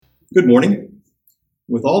Good morning.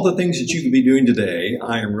 With all the things that you could be doing today,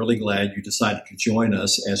 I am really glad you decided to join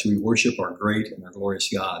us as we worship our great and our glorious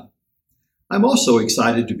God. I'm also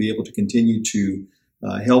excited to be able to continue to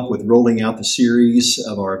help with rolling out the series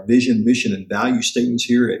of our vision, mission, and value statements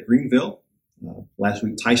here at Greenville. Last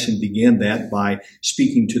week, Tyson began that by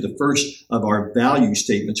speaking to the first of our value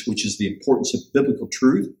statements, which is the importance of biblical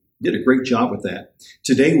truth. Did a great job with that.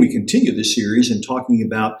 Today, we continue this series in talking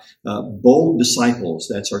about bold disciples.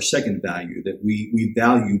 That's our second value, that we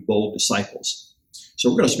value bold disciples.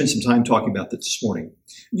 So we're going to spend some time talking about that this morning.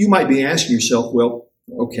 You might be asking yourself, well,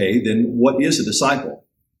 okay, then what is a disciple?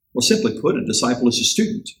 Well, simply put, a disciple is a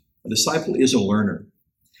student. A disciple is a learner.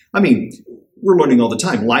 I mean, we're learning all the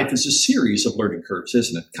time. Life is a series of learning curves,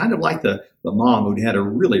 isn't it? Kind of like the mom who'd had a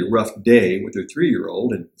really rough day with her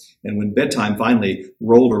 3-year-old. And when bedtime finally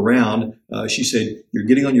rolled around, she said, you're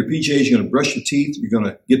getting on your PJs, you're going to brush your teeth, you're going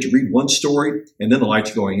to get to read one story, and then the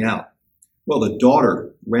light's going out. Well, the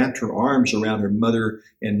daughter wrapped her arms around her mother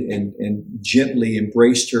and gently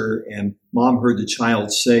embraced her. And mom heard the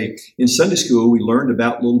child say, in Sunday school, we learned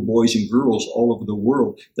about little boys and girls all over the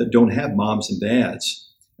world that don't have moms and dads.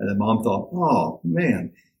 And the mom thought, oh,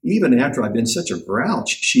 man, even after I've been such a grouch,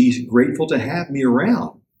 she's grateful to have me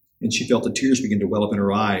around. And she felt the tears begin to well up in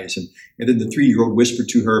her eyes. And then the 3-year-old whispered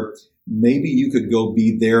to her, maybe you could go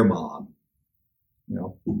be their mom. You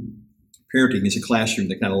know, parenting is a classroom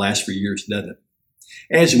that kind of lasts for years, doesn't it?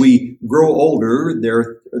 As we grow older,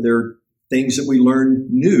 there are things that we learn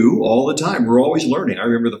new all the time. We're always learning. I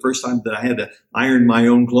remember the first time that I had to iron my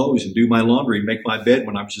own clothes and do my laundry and make my bed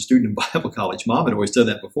when I was a student in Bible college. Mom had always done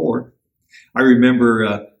that before. I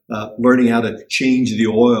remember learning how to change the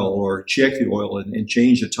oil or check the oil and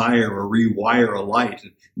change a tire or rewire a light.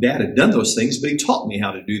 Dad had done those things, but he taught me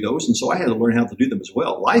how to do those, and so I had to learn how to do them as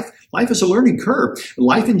well. Life is a learning curve.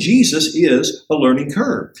 Life in Jesus is a learning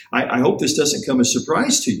curve. I hope this doesn't come as a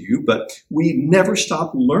surprise to you, but we never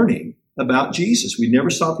stop learning about Jesus. We never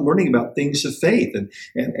stop learning about things of faith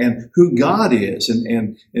and who God is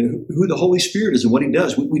and who the Holy Spirit is and what he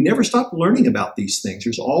does. We never stop learning about these things.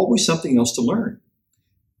 There's always something else to learn.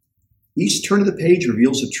 Each turn of the page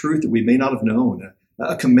reveals a truth that we may not have known,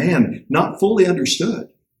 a command not fully understood,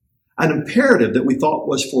 an imperative that we thought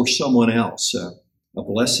was for someone else, a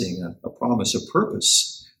blessing, a promise, a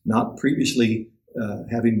purpose not previously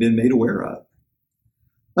having been made aware of.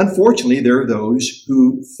 Unfortunately, there are those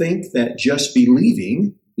who think that just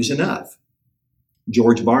believing is enough.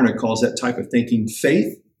 George Barna calls that type of thinking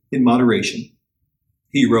faith in moderation.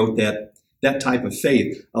 He wrote that type of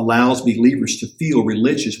faith allows believers to feel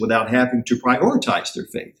religious without having to prioritize their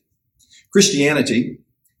faith. Christianity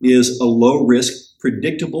is a low-risk,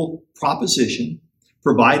 predictable proposition,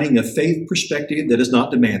 providing a faith perspective that is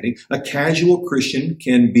not demanding. A casual Christian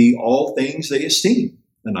can be all things they esteem: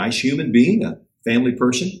 a nice human being, a family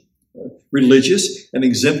person, religious, an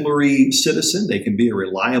exemplary citizen. They can be a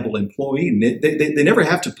reliable employee. And they never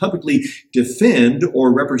have to publicly defend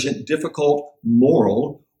or represent difficult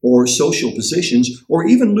moral or social positions, or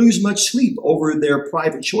even lose much sleep over their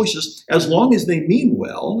private choices, as long as they mean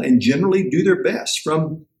well and generally do their best.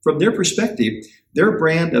 From their perspective, their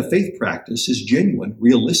brand of faith practice is genuine,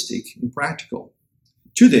 realistic, and practical.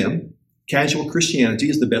 To them, casual Christianity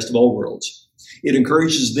is the best of all worlds. It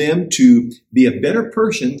encourages them to be a better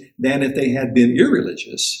person than if they had been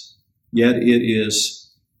irreligious, yet it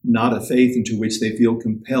is not a faith into which they feel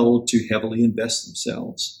compelled to heavily invest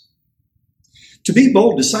themselves. To be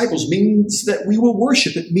bold disciples means that we will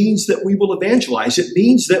worship. It means that we will evangelize. It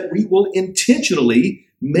means that we will intentionally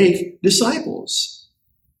make disciples.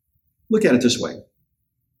 Look at it this way.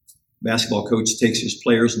 Basketball coach takes his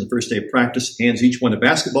players on the first day of practice, hands each one a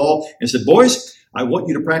basketball, and said, boys, I want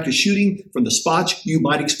you to practice shooting from the spots you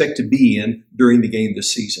might expect to be in during the game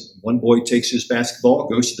this season. One boy takes his basketball,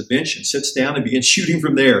 goes to the bench, and sits down and begins shooting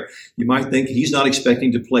from there. You might think he's not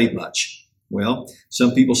expecting to play much. Well,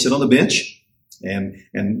 some people sit on the bench, and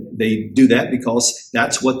they do that because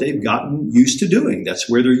that's what they've gotten used to doing. That's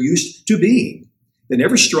where they're used to being. They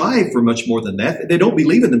never strive for much more than that. They don't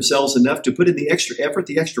believe in themselves enough to put in the extra effort,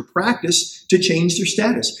 the extra practice to change their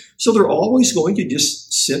status. So they're always going to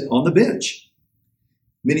just sit on the bench.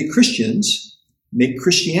 Many Christians make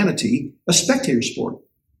Christianity a spectator sport.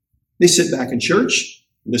 They sit back in church,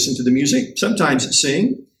 listen to the music, sometimes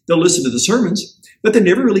sing. They'll listen to the sermons, but they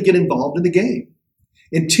never really get involved in the game.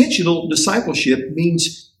 Intentional discipleship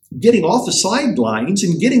means getting off the sidelines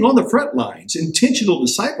and getting on the front lines. Intentional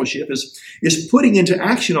discipleship is putting into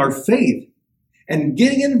action our faith and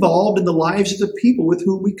getting involved in the lives of the people with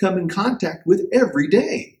whom we come in contact with every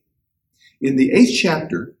day. In the 8th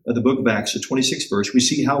chapter of the book of Acts, the 26th verse, we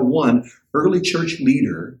see how one early church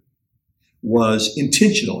leader was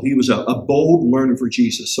intentional. He was a bold learner for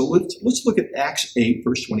Jesus. So let's look at Acts 8,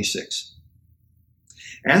 verse 26.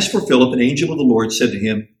 As for Philip, an angel of the Lord said to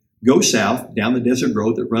him, "Go south down the desert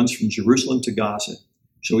road that runs from Jerusalem to Gaza."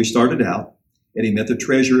 So he started out, and he met the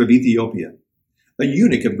treasurer of Ethiopia, a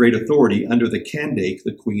eunuch of great authority under the Candace,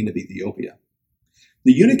 the queen of Ethiopia.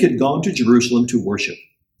 The eunuch had gone to Jerusalem to worship,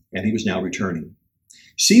 and he was now returning.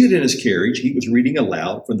 Seated in his carriage, he was reading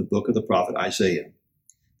aloud from the book of the prophet Isaiah.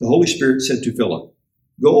 The Holy Spirit said to Philip,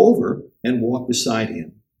 "Go over and walk beside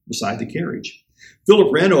the carriage."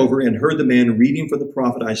 Philip ran over and heard the man reading from the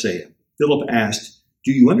prophet Isaiah. Philip asked,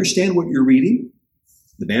 "Do you understand what you're reading?"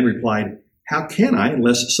 The man replied, "How can I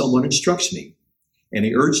unless someone instructs me?" And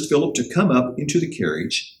he urged Philip to come up into the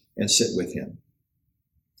carriage and sit with him.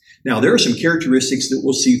 Now, there are some characteristics that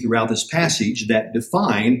we'll see throughout this passage that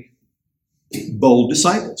define bold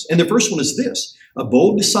disciples. And the first one is this: a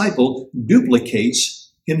bold disciple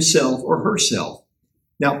duplicates himself or herself.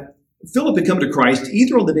 Now, Philip had come to Christ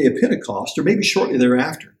either on the day of Pentecost or maybe shortly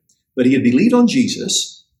thereafter, but he had believed on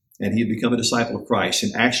Jesus and he had become a disciple of Christ.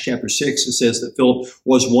 In Acts chapter 6, it says that Philip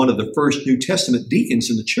was one of the first New Testament deacons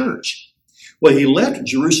in the church. Well, he left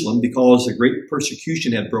Jerusalem because a great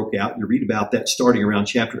persecution had broke out. You read about that starting around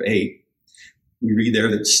chapter 8. We read there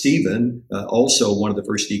that Stephen, also one of the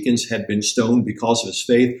first deacons, had been stoned because of his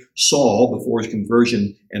faith. Saul, before his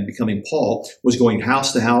conversion and becoming Paul, was going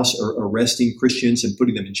house to house or arresting Christians and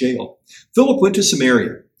putting them in jail. Philip went to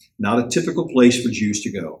Samaria, not a typical place for Jews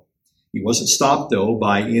to go. He wasn't stopped, though,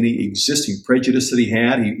 by any existing prejudice that he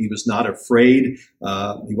had. He was not afraid.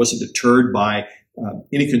 He wasn't deterred by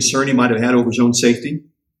any concern he might have had over his own safety.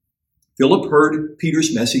 Philip heard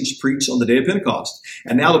Peter's message preached on the day of Pentecost.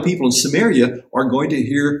 And now the people in Samaria are going to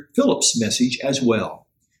hear Philip's message as well.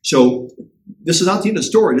 So this is not the end of the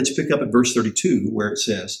story. Let's pick up at verse 32 where it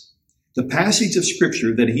says, "The passage of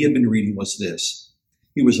scripture that he had been reading was this: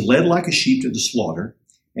 He was led like a sheep to the slaughter,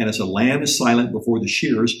 and as a lamb is silent before the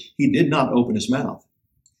shearers, he did not open his mouth.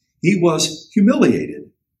 He was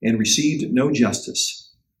humiliated and received no justice.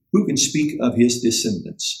 Who can speak of his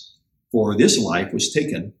descendants? For this life was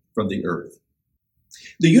taken from the earth."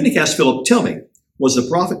 The eunuch asked Philip, "Tell me, was the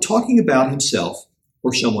prophet talking about himself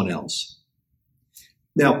or someone else?"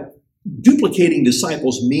 Now, duplicating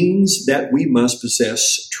disciples means that we must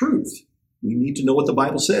possess truth. We need to know what the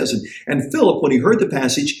Bible says. And Philip, when he heard the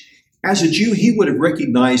passage, as a Jew, he would have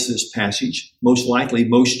recognized this passage. Most likely,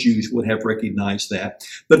 most Jews would have recognized that.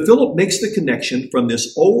 But Philip makes the connection from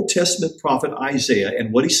this Old Testament prophet Isaiah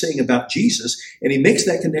and what he's saying about Jesus, and he makes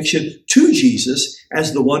that connection to Jesus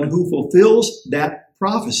as the one who fulfills that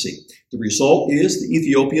prophecy. The result is the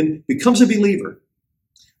Ethiopian becomes a believer.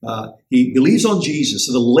 He believes on Jesus.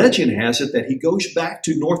 So the legend has it that he goes back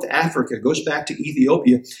to North Africa, goes back to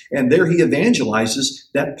Ethiopia, and there he evangelizes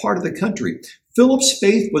that part of the country. Philip's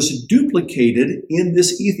faith was duplicated in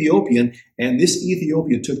this Ethiopian, and this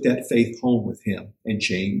Ethiopian took that faith home with him and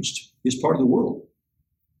changed his part of the world.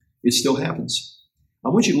 It still happens. I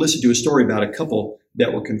want you to listen to a story about a couple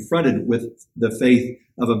that were confronted with the faith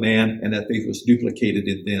of a man, and that faith was duplicated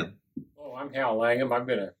in them. Oh, I'm Hal Langham. I've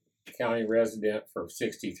been a county resident for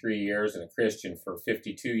 63 years and a Christian for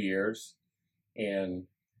 52 years. And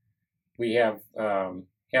we have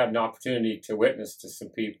had an opportunity to witness to some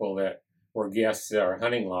people that were guests at our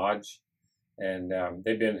hunting lodge. And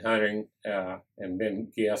they've been hunting and been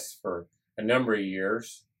guests for a number of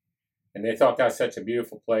years. And they thought that was such a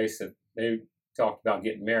beautiful place that they talked about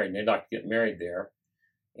getting married, and they'd like to get married there.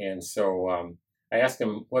 And so I asked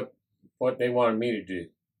them what they wanted me to do.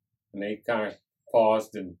 And they kind of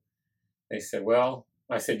paused and they said, "Well,"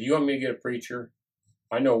 I said, "You want me to get a preacher?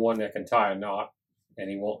 I know one that can tie a knot and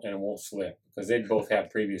it won't slip," because they'd both had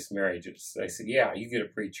previous marriages. They said, "Yeah, you get a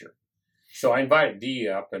preacher." So I invited Dee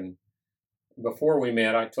up, and before we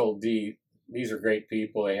met, I told Dee, these are great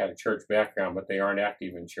people. They had a church background, but they aren't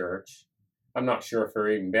active in church. I'm not sure if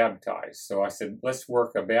they're even baptized. So I said, let's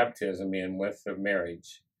work a baptism in with the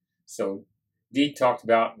marriage. So Dee talked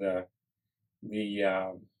about the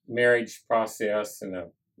marriage process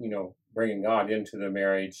and bringing God into the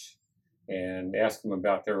marriage, and asked them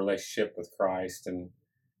about their relationship with Christ and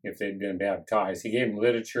if they'd been baptized. He gave them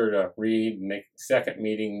literature to read, and the second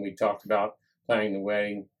meeting we talked about planning the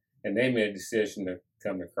wedding, and they made a decision to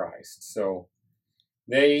come to Christ. So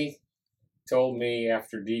they told me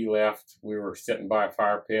after Dee left, we were sitting by a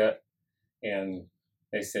fire pit, and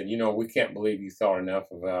they said, "We can't believe you thought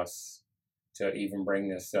enough of us to even bring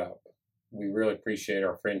this up. We really appreciate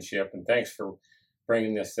our friendship, and thanks for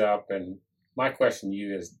bringing this up. And my question to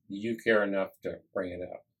you is, do you care enough to bring it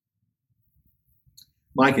up?"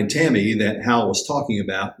 Mike and Tammy that Hal was talking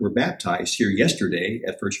about were baptized here yesterday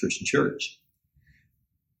at First Christian Church.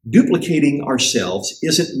 Duplicating ourselves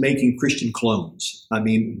isn't making Christian clones. I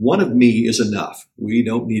mean, one of me is enough. We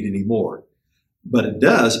don't need any more. But it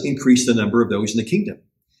does increase the number of those in the kingdom.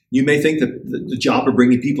 You may think that the job of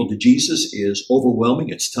bringing people to Jesus is overwhelming,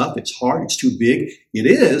 it's tough, it's hard, it's too big. It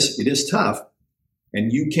is tough.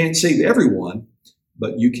 And you can't save everyone,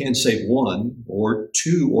 but you can save one or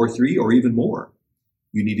two or three or even more.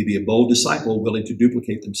 You need to be a bold disciple willing to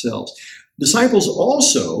duplicate themselves. Disciples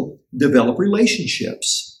also develop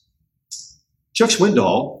relationships. Chuck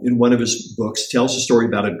Swindoll, in one of his books, tells a story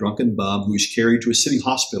about a drunken bum who's carried to a city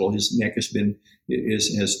hospital. His neck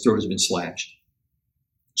his throat has been slashed.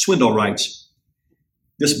 Swindoll writes,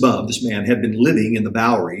 this man, had been living in the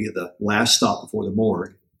Bowery, the last stop before the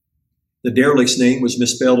morgue. The derelict's name was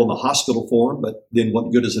misspelled on the hospital form, but then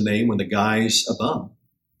what good is a name when the guy's a bum?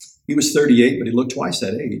 He was 38, but he looked twice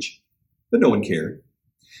that age. But no one cared.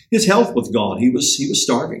 His health was gone. He was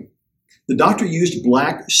starving. The doctor used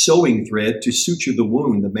black sewing thread to suture the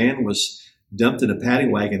wound. The man was dumped in a paddy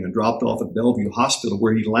wagon and dropped off at Bellevue Hospital,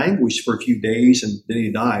 where he languished for a few days and then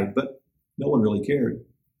he died, but no one really cared.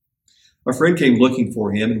 A friend came looking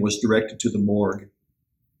for him and was directed to the morgue.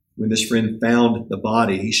 When this friend found the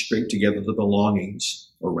body, he scraped together the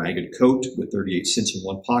belongings, a ragged coat with 38 cents in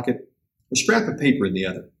one pocket, a scrap of paper in the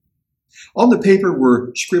other. On the paper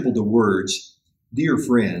were scribbled the words, "Dear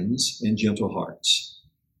friends and gentle hearts."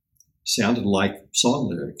 Sounded like song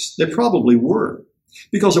lyrics. They probably were,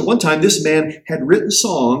 because at one time this man had written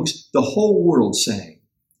songs the whole world sang.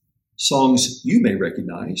 Songs you may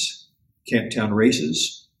recognize: Camptown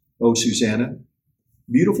Races, Oh Susanna,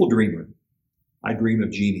 Beautiful Dreamer, I Dream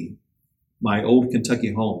of Jeannie, My Old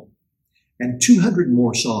Kentucky Home, and 200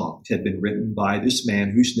 more songs had been written by this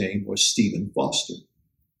man whose name was Stephen Foster.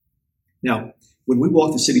 Now, when we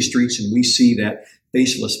walk the city streets and we see that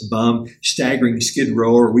faceless bum staggering Skid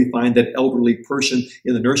Row, or we find that elderly person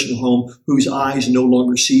in the nursing home whose eyes no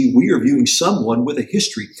longer see, we are viewing someone with a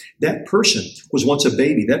history. That person was once a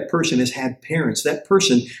baby. That person has had parents. That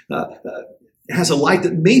person has a life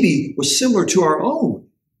that maybe was similar to our own.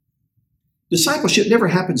 Discipleship never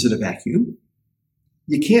happens in a vacuum.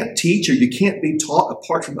 You can't teach or you can't be taught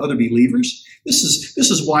apart from other believers. This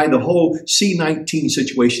is why the whole C-19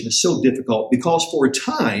 situation is so difficult, because for a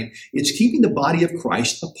time, it's keeping the body of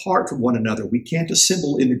Christ apart from one another. We can't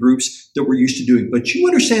assemble in the groups that we're used to doing. But you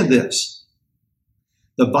understand this.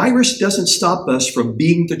 The virus doesn't stop us from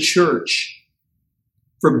being the church,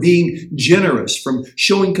 from being generous, from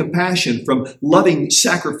showing compassion, from loving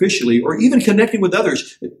sacrificially, or even connecting with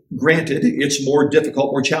others. Granted, it's more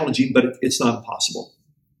difficult, more challenging, but it's not impossible.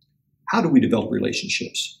 How do we develop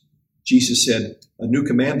relationships? Jesus said, "A new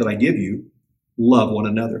command that I give you, love one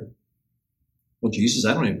another." Well, Jesus,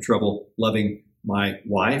 I don't have trouble loving my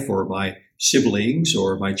wife or my siblings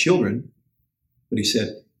or my children. But he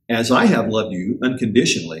said, as I have loved you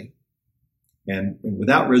unconditionally and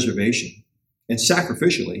without reservation and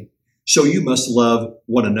sacrificially, so you must love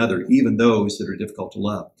one another, even those that are difficult to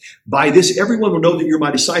love. By this, everyone will know that you're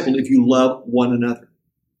my disciple if you love one another.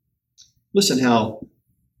 Listen how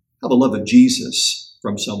the love of Jesus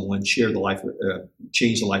from someone change the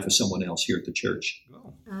life of someone else here at the church.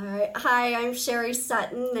 All right. Hi, I'm Sherry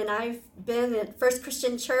Sutton, and I've been at First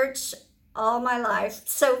Christian Church all my life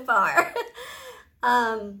so far.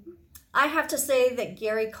 I have to say that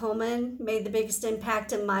Gary Coleman made the biggest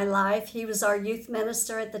impact in my life. He was our youth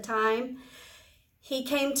minister at the time. He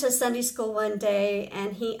came to Sunday school one day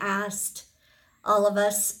and he asked all of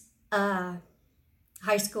us high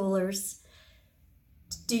schoolers,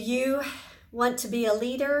 do you want to be a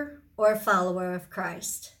leader or a follower of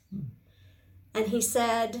Christ? And he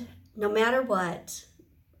said, no matter what,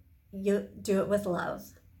 you do it with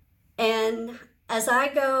love. And as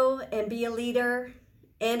I go and be a leader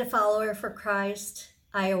and a follower for Christ,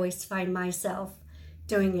 I always find myself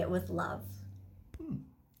doing it with love.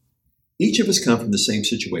 Each of us come from the same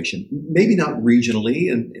situation, maybe not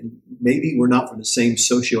regionally, and maybe we're not from the same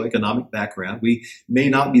socioeconomic background. We may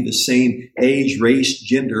not be the same age, race,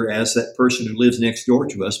 gender as that person who lives next door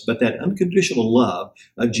to us, but that unconditional love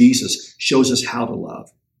of Jesus shows us how to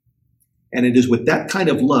love. And it is with that kind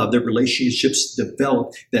of love that relationships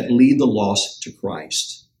develop that lead the lost to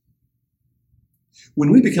Christ.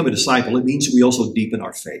 When we become a disciple, it means that we also deepen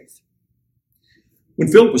our faith. When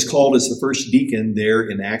Philip was called as the first deacon there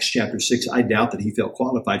in Acts chapter 6, I doubt that he felt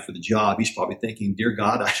qualified for the job. He's probably thinking, dear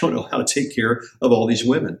God, I don't know how to take care of all these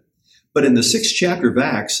women. But in the 6th chapter of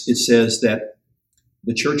Acts, it says that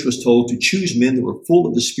the church was told to choose men that were full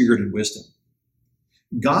of the Spirit and wisdom.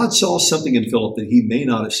 God saw something in Philip that he may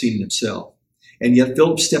not have seen in himself. And yet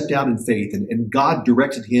Philip stepped out in faith, and God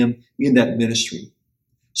directed him in that ministry.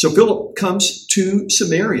 So Philip comes to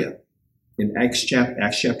Samaria in Acts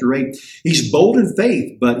chapter 8. He's bold in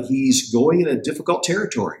faith, but he's going in a difficult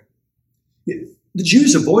territory. The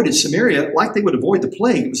Jews avoided Samaria like they would avoid the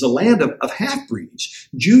plague. It was a land of half-breeds,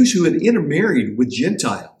 Jews who had intermarried with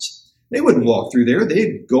Gentiles. They wouldn't walk through there.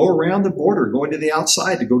 They'd go around the border, going to the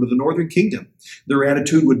outside to go to the northern kingdom. Their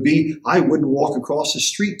attitude would be, I wouldn't walk across the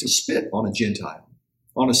street to spit on a Gentile,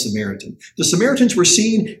 on a Samaritan. The Samaritans were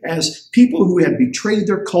seen as people who had betrayed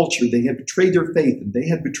their culture. They had betrayed their faith, and they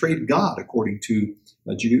had betrayed God, according to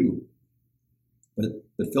a Jew. But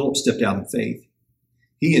Philip stepped out in faith.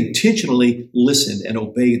 He intentionally listened and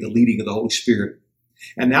obeyed the leading of the Holy Spirit.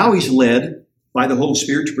 And now he's led by the Holy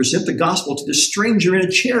Spirit to present the gospel to this stranger in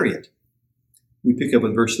a chariot. We pick up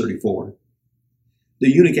in verse 34. The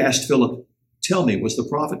eunuch asked Philip, tell me, was the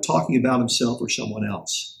prophet talking about himself or someone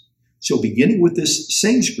else? So beginning with this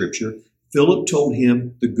same scripture, Philip told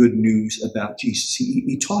him the good news about Jesus.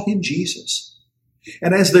 He taught him Jesus.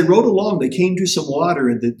 And as they rode along, they came to some water,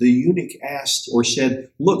 and the eunuch asked or said,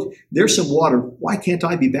 look, there's some water. Why can't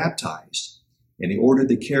I be baptized? And he ordered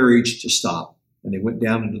the carriage to stop. And they went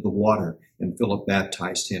down into the water, and Philip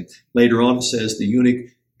baptized him. Later on, it says the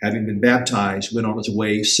eunuch, having been baptized, went on his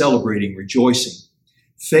way, celebrating, rejoicing.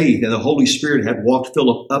 Faith and the Holy Spirit had walked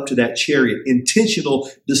Philip up to that chariot. Intentional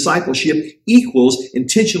discipleship equals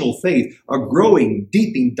intentional faith, a growing,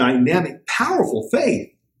 deepening, dynamic, powerful faith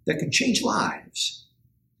that can change lives.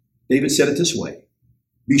 David said it this way,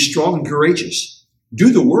 be strong and courageous.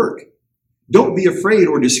 Do the work. Don't be afraid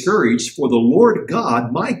or discouraged, for the Lord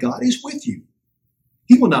God, my God, is with you.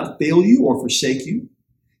 He will not fail you or forsake you.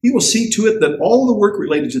 He will see to it that all the work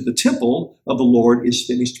related to the temple of the Lord is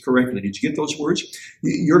finished correctly. Did you get those words?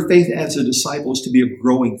 Your faith as a disciple is to be a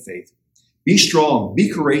growing faith. Be strong. Be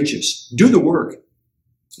courageous. Do the work.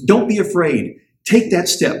 Don't be afraid. Take that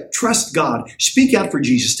step. Trust God. Speak out for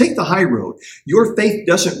Jesus. Take the high road. Your faith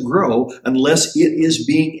doesn't grow unless it is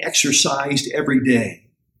being exercised every day.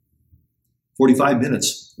 45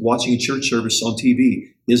 minutes watching a church service on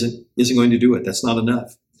TV isn't going to do it. That's not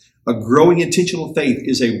enough. A growing intentional faith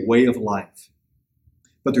is a way of life.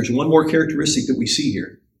 But there's one more characteristic that we see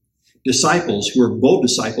here. Disciples who are bold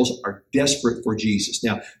disciples are desperate for Jesus.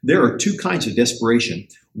 Now, there are two kinds of desperation.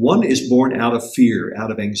 One is born out of fear,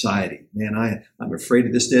 out of anxiety. Man, I'm afraid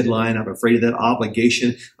of this deadline. I'm afraid of that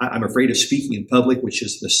obligation. I'm afraid of speaking in public, which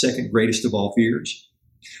is the second greatest of all fears.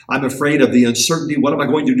 I'm afraid of the uncertainty. What am I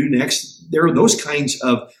going to do next? There are those kinds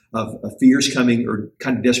of fears coming, or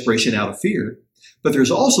kind of desperation out of fear. But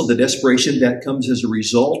there's also the desperation that comes as a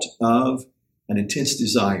result of an intense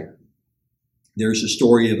desire. There's a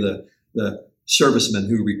story of the serviceman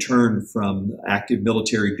who returned from active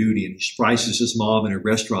military duty, and he surprises his mom in a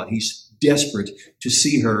restaurant. He's desperate to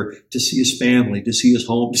see her, to see his family, to see his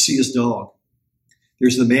home, to see his dog.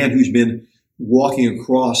 There's the man who's been walking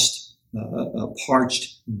across a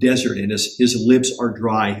parched desert, and his lips are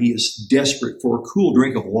dry. He is desperate for a cool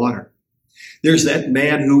drink of water. There's that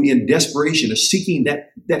man who in desperation is seeking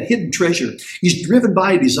that hidden treasure. He's driven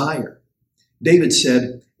by a desire. David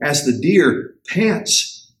said, as the deer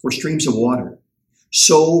pants for streams of water,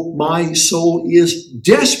 so my soul is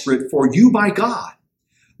desperate for you, my God.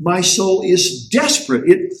 My soul is desperate.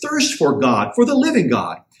 It thirsts for God, for the living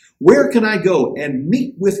God. Where can I go and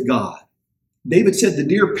meet with God? David said the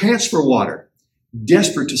deer pants for water,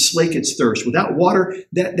 desperate to slake its thirst. Without water,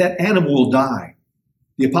 that animal will die.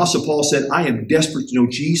 The Apostle Paul said, I am desperate to know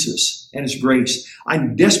Jesus and His grace.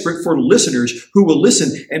 I'm desperate for listeners who will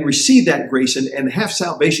listen and receive that grace and have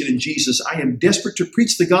salvation in Jesus. I am desperate to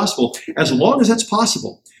preach the gospel as long as that's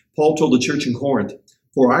possible. Paul told the church in Corinth,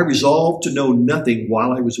 for I resolved to know nothing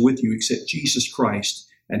while I was with you except Jesus Christ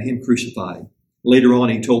and Him crucified. Later on,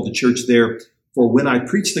 he told the church there, for when I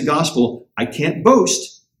preach the gospel, I can't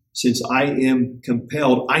boast since I am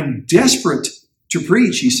compelled. I'm desperate to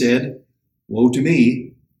preach, he said. Woe to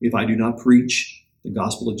me if I do not preach the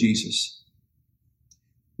gospel of Jesus.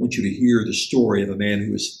 I want you to hear the story of a man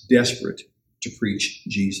who is desperate to preach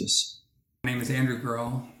Jesus. My name is Andrew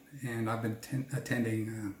Grohl, and I've been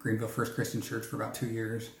attending Greenville First Christian Church for about 2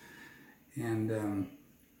 years. And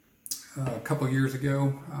a couple years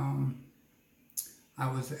ago,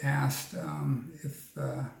 I was asked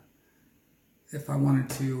if I wanted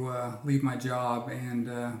to leave my job and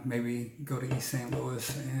maybe go to East St.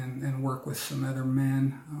 Louis and work with some other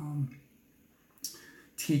men,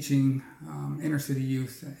 teaching inner city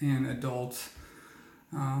youth and adults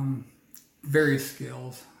various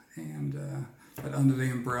skills, and but under the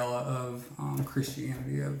umbrella of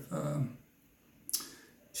Christianity, of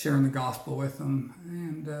sharing the gospel with them.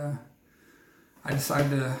 And I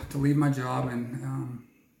decided to leave my job and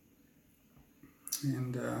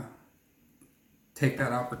take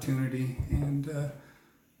that opportunity. And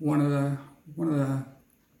one of the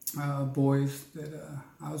boys that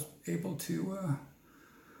I was able to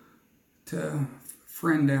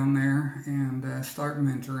friend down there and start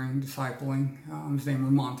mentoring, discipling. His name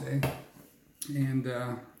was Ramonte. And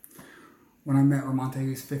when I met Ramonte, he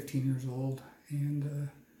was 15 years old. And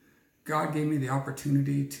God gave me the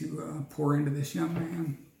opportunity to pour into this young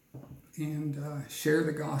man and share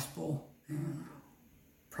the gospel. And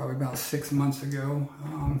probably about 6 months ago,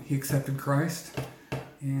 he accepted Christ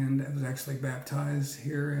and was actually baptized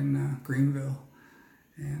here in Greenville.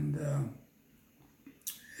 And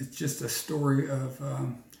it's just a story of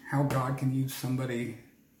how God can use somebody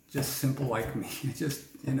just simple like me, just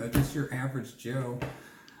your average Joe.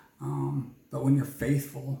 But when you're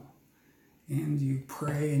faithful and you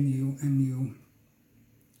pray and you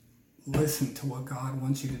listen to what God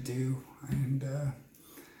wants you to do, and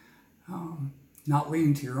not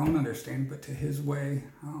lean to your own understanding, but to His way,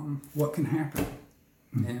 what can happen?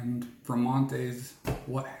 And Ramonte's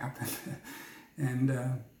what happened.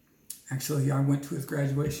 And actually, I went to his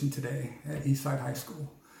graduation today at Eastside High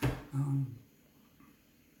School.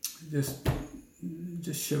 Just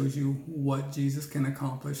shows you what Jesus can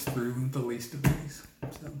accomplish through the least of these.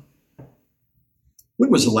 So. When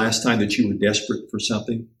was the last time that you were desperate for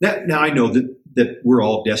something? Now I know that we're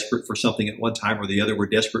all desperate for something at one time or the other. We're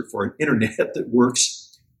desperate for an internet that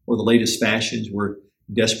works or the latest fashions. We're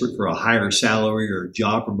desperate for a higher salary or a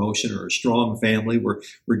job promotion or a strong family. We're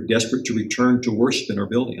desperate to return to worship in our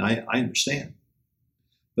building. I understand.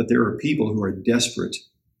 But there are people who are desperate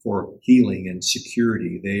for healing and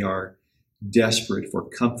security. They are desperate for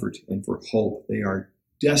comfort and for hope. They are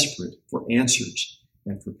desperate for answers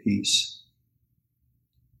and for peace.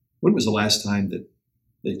 When was the last time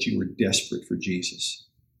that you were desperate for Jesus?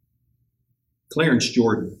 Clarence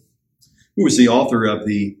Jordan, who was the author of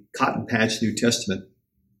the Cotton Patch New Testament,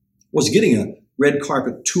 was getting a red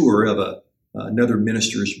carpet tour of another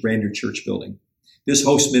minister's brand new church building. This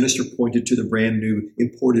host minister pointed to the brand new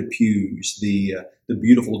imported pews, the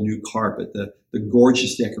beautiful new carpet, the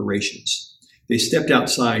gorgeous decorations. They stepped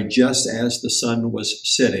outside just as the sun was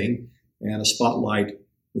setting and a spotlight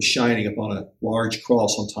was shining upon a large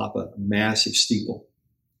cross on top of a massive steeple.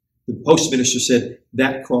 The host minister said,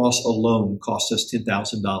 "That cross alone cost us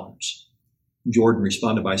 $10,000. Jordan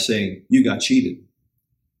responded by saying, "You got cheated.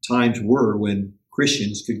 Times were when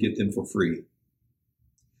Christians could get them for free."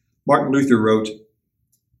 Martin Luther wrote,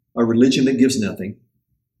 "A religion that gives nothing,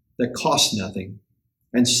 that costs nothing,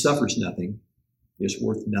 and suffers nothing is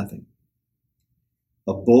worth nothing."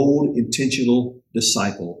 A bold, intentional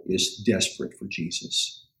disciple is desperate for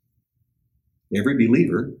Jesus. Every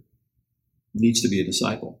believer needs to be a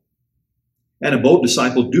disciple. And a bold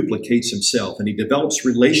disciple duplicates himself, and he develops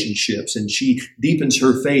relationships, and she deepens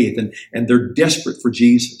her faith, and they're desperate for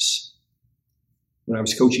Jesus. When I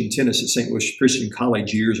was coaching tennis at St. Louis Christian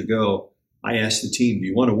College years ago, I asked the team, "Do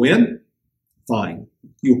you want to win? Fine.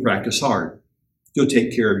 You'll practice hard. You'll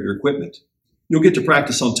take care of your equipment. You'll get to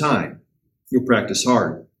practice on time. You'll practice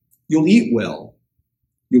hard. You'll eat well.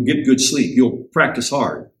 You'll get good sleep. You'll practice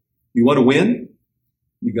hard. You want to win?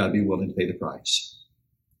 You've got to be willing to pay the price."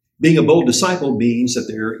 Being a bold disciple means that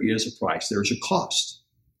there is a price. There is a cost.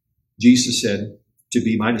 Jesus said, "To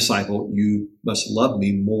be my disciple, you must love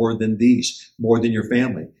me more than these, more than your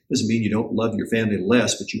family." Doesn't mean you don't love your family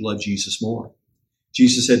less, but you love Jesus more.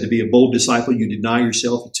 Jesus said, "To be a bold disciple, you deny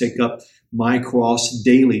yourself, you take up my cross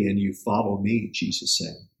daily, and you follow me," Jesus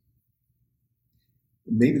said.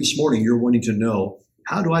 Maybe this morning you're wanting to know,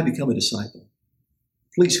 how do I become a disciple?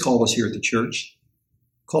 Please call us here at the church.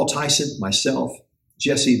 Call Tyson, myself,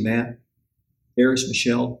 Jesse, Matt, Harris,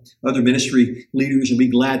 Michelle, other ministry leaders, and be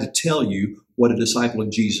glad to tell you what a disciple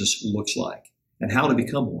of Jesus looks like and how to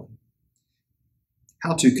become one.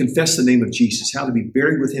 How to confess the name of Jesus, how to be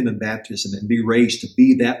buried with him in baptism and be raised to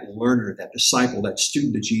be that learner, that disciple, that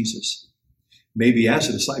student of Jesus. Maybe as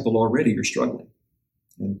a disciple already you're struggling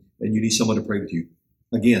and you need someone to pray with you.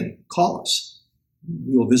 Again, call us.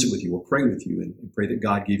 We will visit with you. We'll pray with you and pray that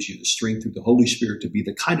God gives you the strength through the Holy Spirit to be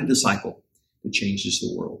the kind of disciple that changes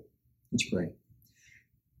the world. Let's pray.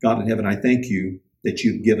 God in heaven, I thank you that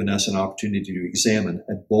you've given us an opportunity to examine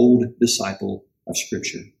a bold disciple of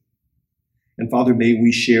Scripture. And Father, may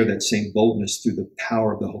we share that same boldness through the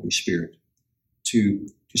power of the Holy Spirit to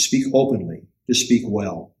speak openly, to speak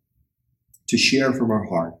well, to share from our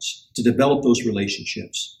hearts, to develop those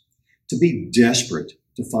relationships, to be desperate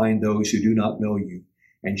to find those who do not know you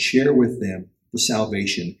and share with them the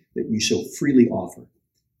salvation that you so freely offer.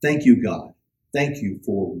 Thank you, God, Thank you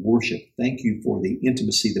for worship. Thank you for the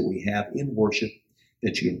intimacy that we have in worship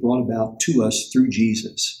that you have brought about to us through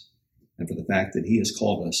Jesus, and for the fact that he has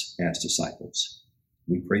called us as disciples.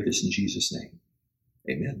 We pray this in Jesus' name.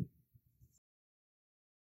 Amen.